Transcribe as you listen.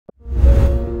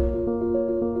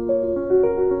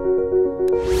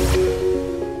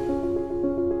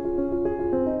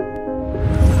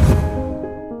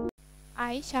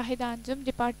Ms Shahida Anjum,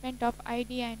 Department of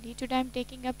ID&E. Today I am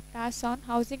taking up class on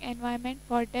housing environment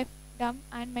for deaf, dumb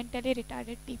and mentally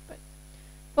retarded people.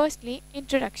 Firstly,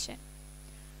 introduction.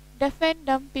 Deaf and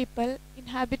dumb people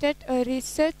inhabit a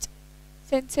research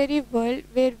sensory world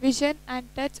where vision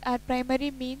and touch are primary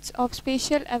means of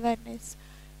spatial awareness.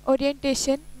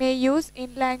 Orientation may use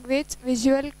in language,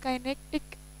 visual,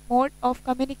 kinetic mode of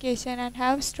communication and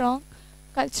have strong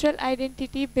cultural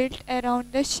identity built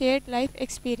around the shared life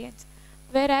experience.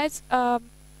 Whereas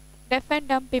deaf and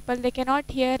dumb people, they cannot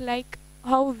hear like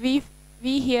how we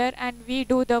hear and we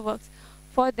do the works.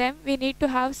 For them, we need to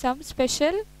have some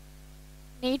special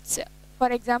needs. For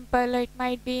example, it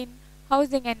might be in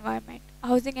housing environment.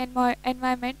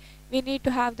 Environment, we need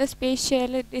to have the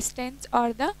spatial distance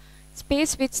or the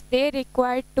space which they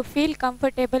require to feel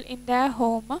comfortable in their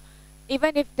home.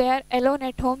 Even if they are alone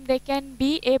at home, they can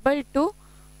be able to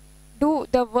do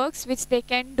the works which they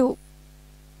can do.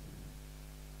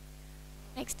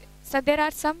 Next, so there are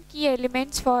some key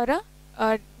elements for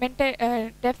deaf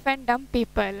and dumb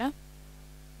people.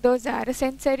 Those are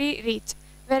sensory reach.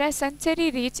 Whereas sensory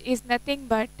reach is nothing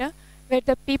but where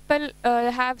the people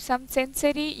have some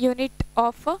sensory unit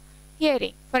of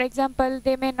hearing. For example,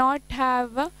 they may not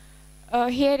have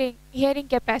hearing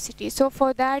capacity. So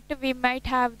for that, we might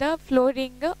have the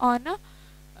flooring on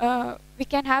we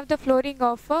can have the flooring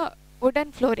of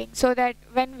wooden flooring, so that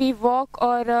when we walk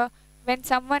or when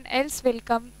someone else will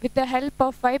come, with the help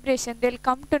of vibration, they'll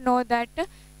come to know that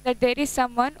there is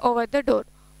someone over the door.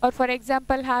 Or for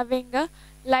example, having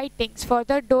lightings for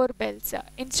the doorbells.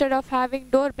 Instead of having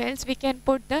doorbells, we can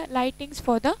put the lightings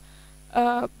for the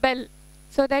bell,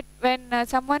 so that when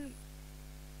someone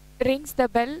rings the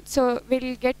bell, so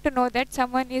we'll get to know that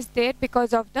someone is there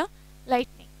because of the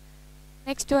lightning.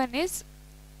 Next one is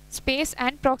space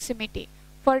and proximity.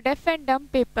 For deaf and dumb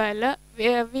people,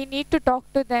 we need to talk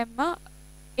to them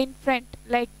in front,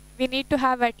 like we need to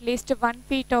have at least 1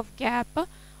 feet of gap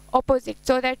opposite,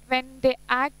 so that when they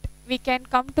act, we can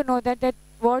come to know that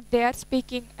what they are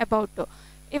speaking about.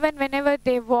 Even whenever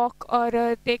they walk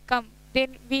or they come,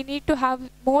 then we need to have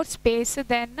more space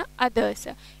than others.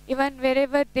 Even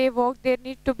wherever they walk, there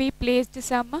need to be placed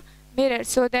some mirrors,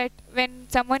 so that when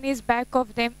someone is back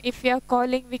of them, if we are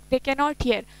calling, they cannot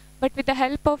hear. But with the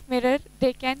help of mirror,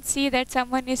 they can see that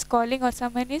someone is calling or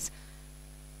someone is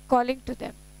calling to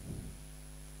them.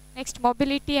 Next,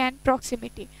 mobility and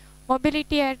proximity.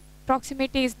 Mobility and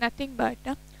proximity is nothing but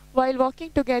while walking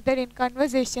together in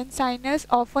conversation, signers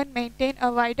often maintain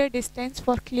a wider distance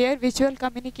for clear visual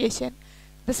communication.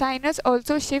 The signers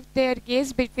also shift their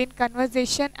gaze between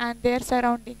conversation and their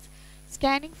surroundings,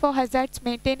 scanning for hazards,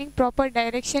 maintaining proper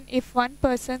direction. If one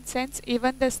person senses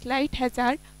even the slight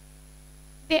hazard,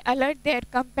 they alert their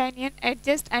companion,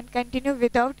 adjust and continue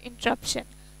without interruption.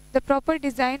 The proper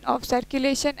design of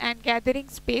circulation and gathering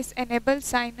space enables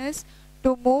signers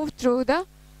to move through the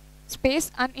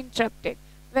space uninterrupted.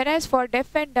 Whereas for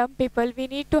deaf and dumb people, we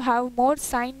need to have more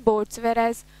signboards,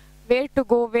 whereas where to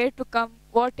go, where to come,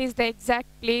 what is the exact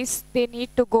place they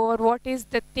need to go, or what is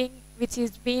the thing which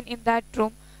is been in that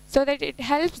room, so that it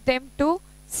helps them to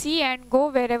see and go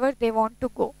wherever they want to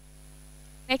go.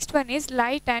 Next one is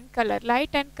light and color.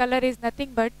 Light and color is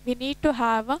nothing but we need to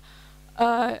have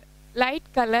light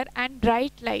color and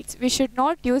bright lights. We should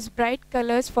not use bright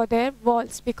colors for their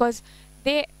walls, because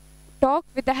they talk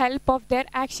with the help of their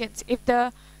actions. If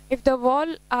the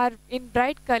wall are in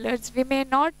bright colors, we may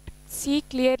not see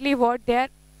clearly what they are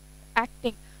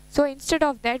acting. So instead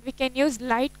of that, we can use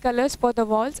light colors for the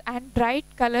walls and bright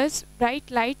colors,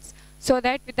 bright lights, so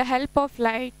that with the help of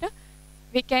light,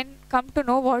 we can come to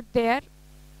know what they are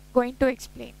going to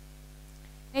explain.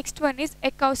 Next one is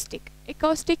acoustic.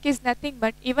 Acoustic is nothing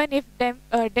but even if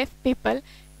deaf people,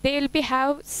 they will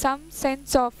have some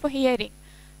sense of hearing.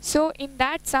 So in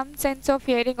that some sense of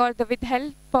hearing, or with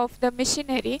help of the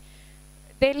machinery,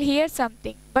 they'll hear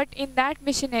something. But in that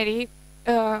machinery,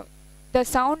 the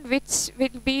sound which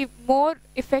will be more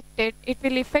affected, it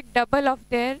will affect double of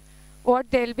their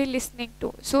what they'll be listening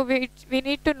to. So we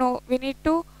need to know, we need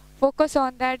to focus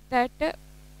on that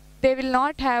they will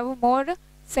not have more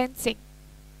sensing.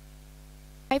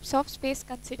 Types of space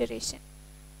consideration.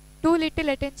 Too little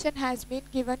attention has been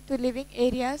given to living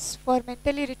areas for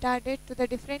mentally retarded, to the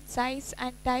different size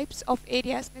and types of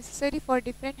areas necessary for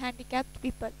different handicapped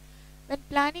people. When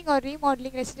planning or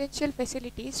remodeling residential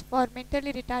facilities for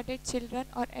mentally retarded children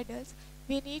or adults,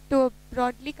 we need to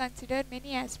broadly consider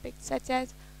many aspects, such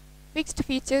as fixed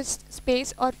features,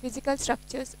 space or physical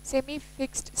structures,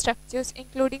 semi-fixed structures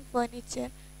including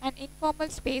furniture, and informal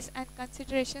space, and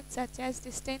considerations such as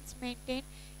distance maintained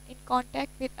in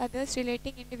contact with others,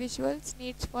 relating individuals'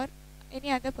 needs for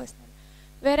any other personal.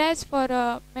 Whereas for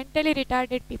mentally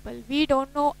retarded people, we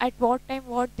don't know at what time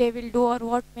what they will do or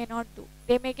what may not do.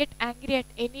 They may get angry at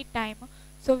any time,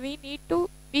 so we need to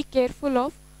be careful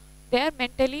of their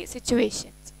mentally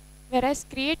situations. Whereas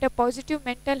create a positive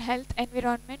mental health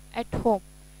environment at home.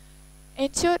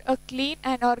 Ensure a clean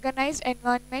and organized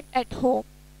environment at home.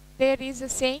 There is a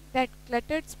saying that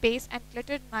cluttered space and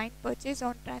cluttered mind purchase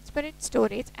on transparent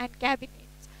storage and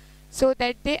cabinets so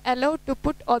that they allow to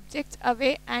put objects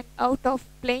away and out of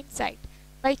plain sight.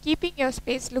 By keeping your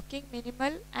space looking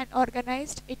minimal and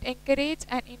organized, it encourages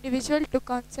an individual to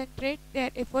concentrate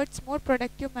their efforts more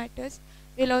productive matters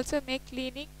will also make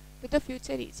cleaning to the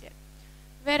future easier.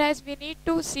 Whereas we need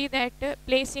to see that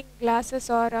placing glasses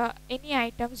or any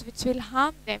items which will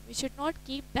harm them, we should not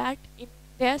keep that in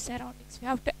their surroundings. We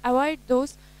have to avoid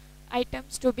those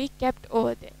items to be kept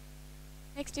over there.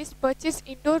 Next is purchase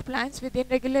indoor plants within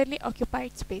regularly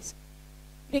occupied space.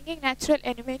 Bringing natural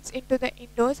elements into the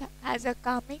indoors has a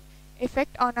calming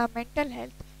effect on our mental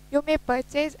health. You may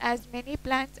purchase as many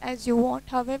plants as you want.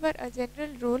 However, a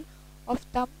general rule of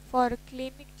thumb for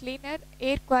cleaner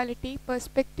air quality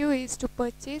perspective is to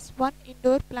purchase one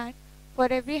indoor plant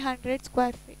for every 100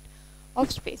 square feet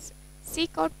of space.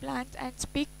 Seek out plants and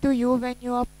speak to you when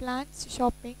you are plants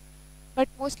shopping, but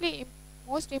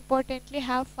most importantly,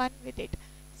 have fun with it.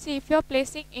 See, if you are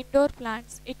placing indoor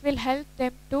plants, it will help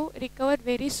them to recover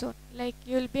very soon. Like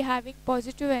you will be having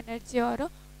positive energy or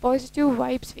positive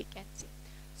vibes, we can see.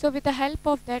 So, with the help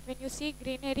of that, when you see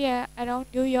greenery around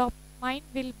you, your mind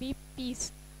will be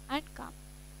peace and calm.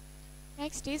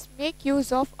 Next is make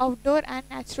use of outdoor and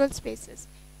natural spaces.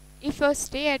 If your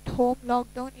stay at home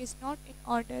lockdown is not in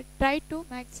order, try to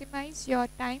maximize your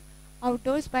time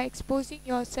outdoors by exposing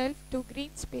yourself to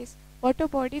green space, water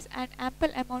bodies and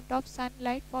ample amount of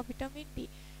sunlight for vitamin D,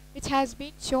 which has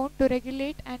been shown to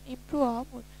regulate and improve our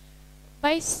mood.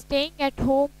 By staying at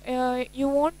home, you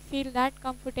won't feel that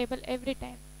comfortable every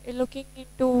time looking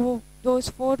into those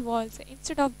four walls.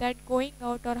 Instead of that, going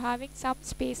out or having some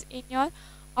space in your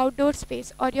outdoor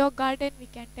space or your garden, we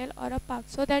can tell, or a park,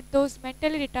 so that those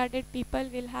mentally retarded people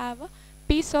will have a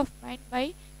peace of mind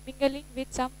by mingling with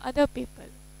some other people.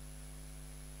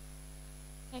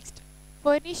 Next,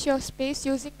 furnish your space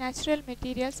using natural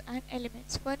materials and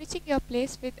elements. Furnishing your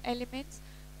place with elements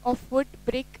of wood,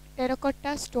 brick,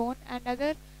 terracotta, stone and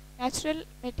other natural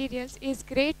materials is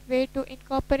great way to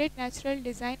incorporate natural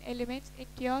design elements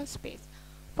into your space.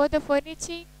 For the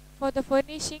furnishing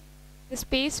the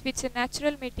space with the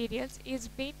natural materials is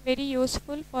been very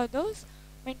useful for those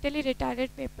mentally retarded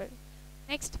people.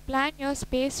 Next, plan your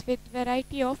space with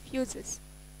variety of uses.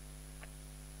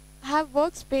 Have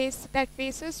workspace that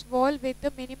faces wall with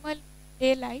the minimal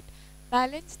daylight.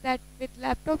 Balance that with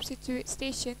laptop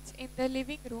stations in the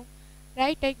living room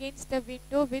right against the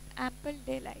window with ample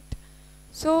daylight.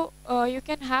 So you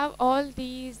can have all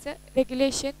these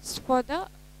regulations for the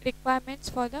requirements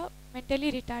for the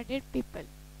mentally retarded people.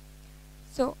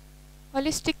 So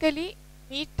holistically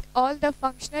meet all the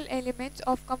functional elements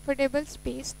of comfortable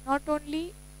space. Not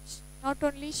only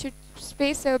should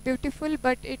space beautiful,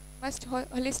 but it must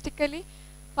holistically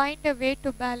find a way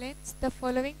to balance the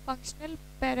following functional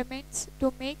parameters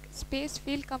to make space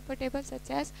feel comfortable, such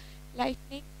as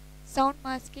lighting, sound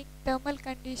masking, thermal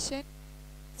condition,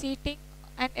 seating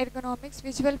and ergonomics,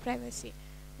 visual privacy.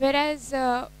 Whereas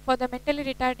for the mentally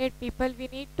retarded people, we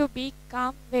need to be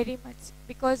calm very much,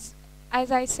 because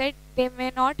as I said, they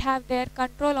may not have their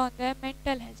control on their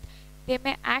mental health. They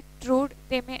may act rude,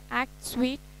 they may act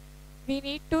sweet. We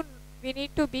need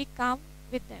to be calm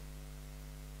with them.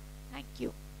 Thank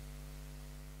you.